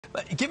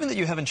But given that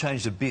you haven't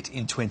changed a bit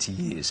in 20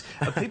 years,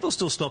 are people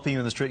still stopping you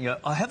in the street and go,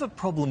 I have a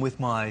problem with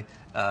my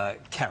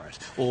carrot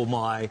or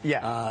my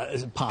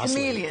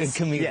parsley?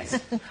 Camellias.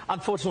 Yes.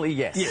 Unfortunately,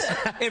 yes.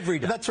 Yes, every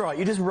day. That's right.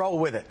 You just roll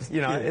with it.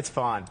 You know, it's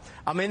fine.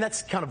 I mean,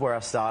 that's kind of where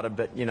I started,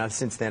 but, you know,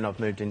 since then I've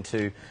moved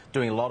into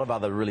doing a lot of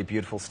other really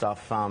beautiful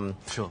stuff.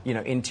 Sure. You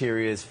know,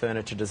 interiors,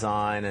 furniture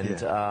design,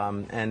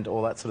 and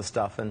all that sort of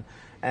stuff.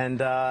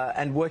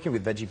 And working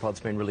with Veggie-Pod's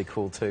been really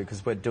cool too,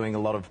 because we're doing a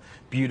lot of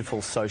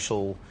beautiful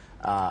social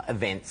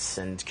events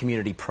and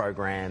community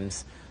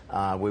programs.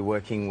 We're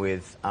working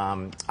with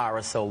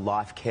RSL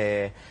Life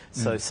Care,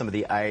 so some of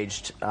the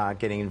aged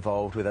getting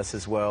involved with us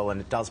as well,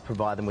 and it does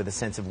provide them with a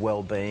sense of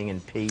well-being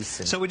and peace.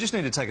 And so we just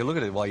need to take a look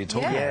at it while you're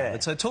talking about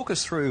it. So talk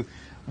us through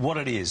what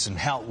it is and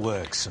how it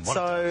works and what it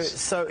does.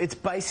 So it's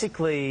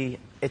basically,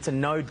 it's a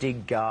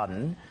no-dig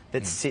garden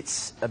that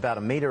sits about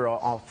a metre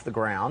off the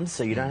ground,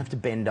 so you don't have to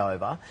bend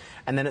over,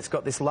 and then it's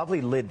got this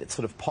lovely lid that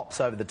sort of pops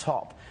over the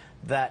top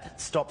that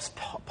stops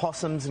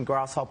possums and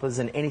grasshoppers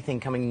and anything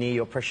coming near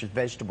your precious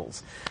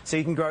vegetables. So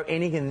you can grow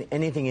anything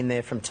in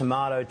there, from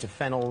tomato to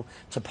fennel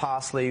to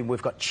parsley.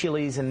 We've got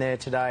chilies in there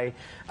today,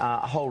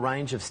 a whole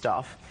range of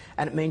stuff.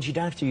 And it means you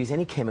don't have to use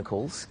any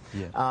chemicals.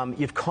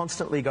 You've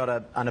constantly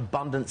got an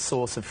abundant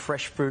source of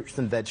fresh fruits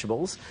and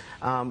vegetables,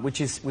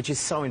 which is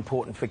so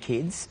important for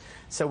kids.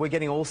 So we're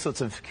getting all sorts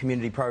of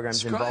community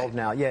programs involved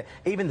now. Yeah,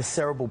 even the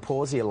Cerebral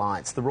Palsy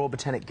Alliance, the Royal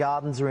Botanic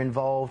Gardens are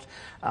involved,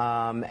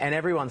 and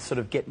everyone's sort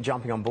of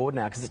jumping on board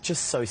now because it's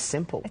just so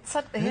simple. It's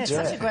such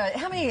a great.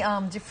 How many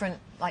different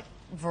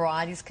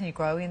varieties can you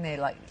grow in there?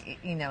 Like,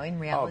 you know, in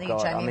reality,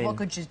 Jamie, I mean, what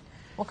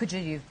could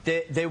you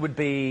do? There would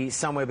be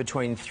somewhere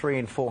between 300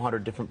 and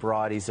 400 different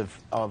varieties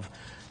of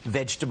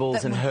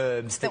vegetables and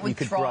herbs that you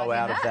could grow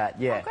out of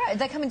that. Yeah. Oh, great.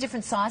 They come in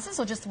different sizes,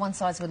 or just the one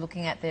size we're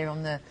looking at there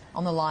on the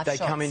live shots?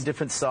 They come in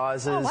different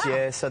sizes. Oh, wow.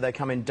 Yeah. So they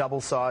come in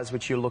double size,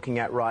 which you're looking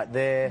at right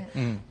there.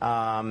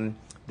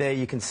 There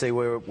you can see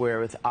we're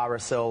with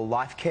RSL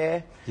Life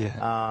Care.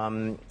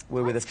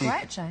 We're with a few.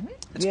 Great, Jamie.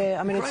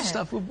 I mean, great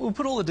stuff. We'll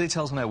put all the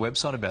details on our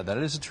website about that.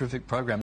 It is a terrific program.